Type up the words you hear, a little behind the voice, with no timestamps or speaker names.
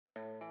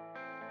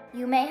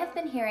You may have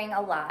been hearing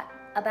a lot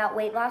about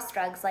weight loss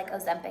drugs like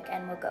Ozempic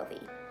and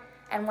Wegovy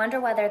and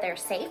wonder whether they're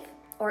safe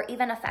or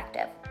even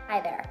effective.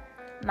 Hi there,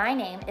 my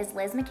name is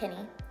Liz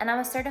McKinney and I'm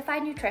a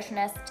certified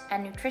nutritionist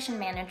and nutrition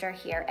manager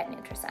here at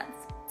Nutrisense.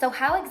 So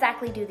how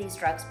exactly do these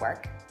drugs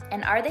work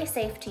and are they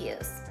safe to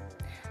use?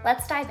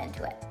 Let's dive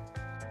into it.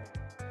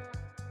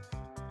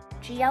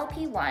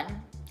 GLP-1,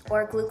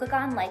 or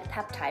glucagon-like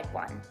peptide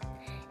 1,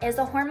 is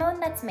a hormone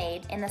that's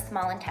made in the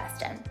small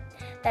intestine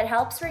that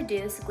helps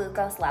reduce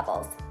glucose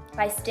levels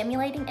by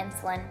stimulating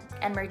insulin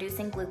and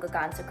reducing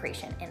glucagon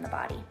secretion in the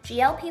body.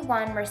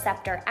 GLP-1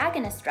 receptor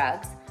agonist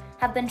drugs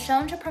have been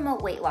shown to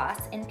promote weight loss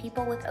in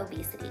people with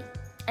obesity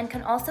and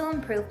can also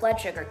improve blood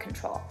sugar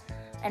control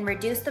and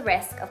reduce the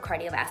risk of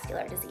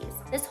cardiovascular disease.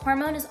 This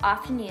hormone is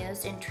often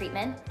used in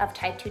treatment of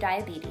type 2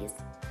 diabetes,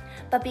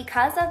 but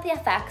because of the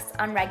effects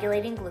on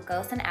regulating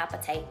glucose and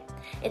appetite,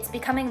 it's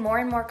becoming more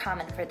and more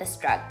common for this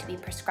drug to be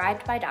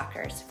prescribed by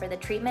doctors for the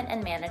treatment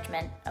and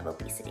management of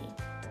obesity.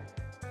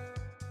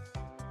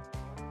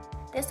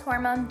 This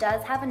hormone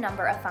does have a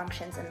number of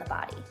functions in the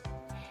body.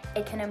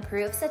 It can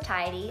improve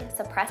satiety,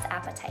 suppress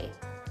appetite,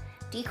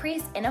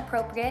 decrease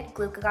inappropriate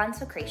glucagon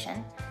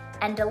secretion,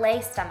 and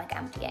delay stomach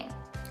emptying,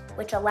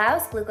 which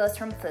allows glucose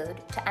from food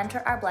to enter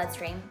our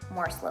bloodstream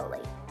more slowly.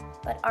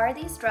 But are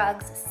these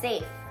drugs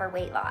safe for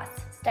weight loss?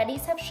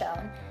 Studies have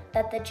shown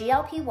that the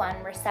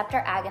GLP-1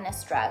 receptor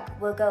agonist drug,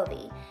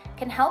 Wegovy,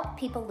 can help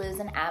people lose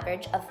an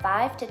average of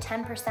 5 to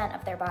 10%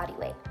 of their body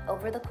weight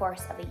over the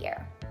course of a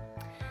year.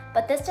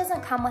 But this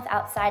doesn't come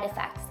without side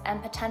effects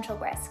and potential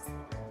risks.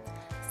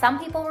 Some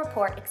people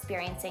report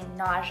experiencing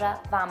nausea,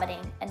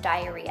 vomiting, and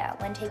diarrhea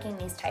when taking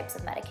these types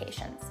of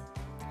medications.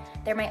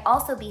 There may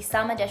also be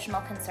some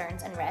additional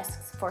concerns and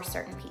risks for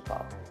certain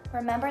people.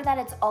 Remember that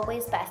it's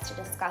always best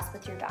to discuss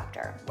with your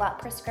doctor what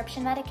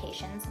prescription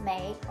medications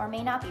may or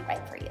may not be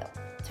right for you.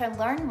 To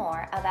learn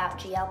more about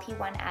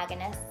GLP-1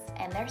 agonists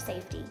and their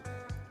safety,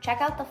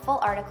 check out the full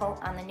article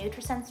on the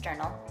Nutrisense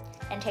Journal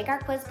and take our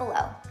quiz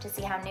below to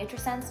see how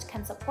Nutrisense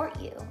can support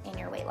you in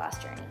your weight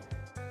loss journey.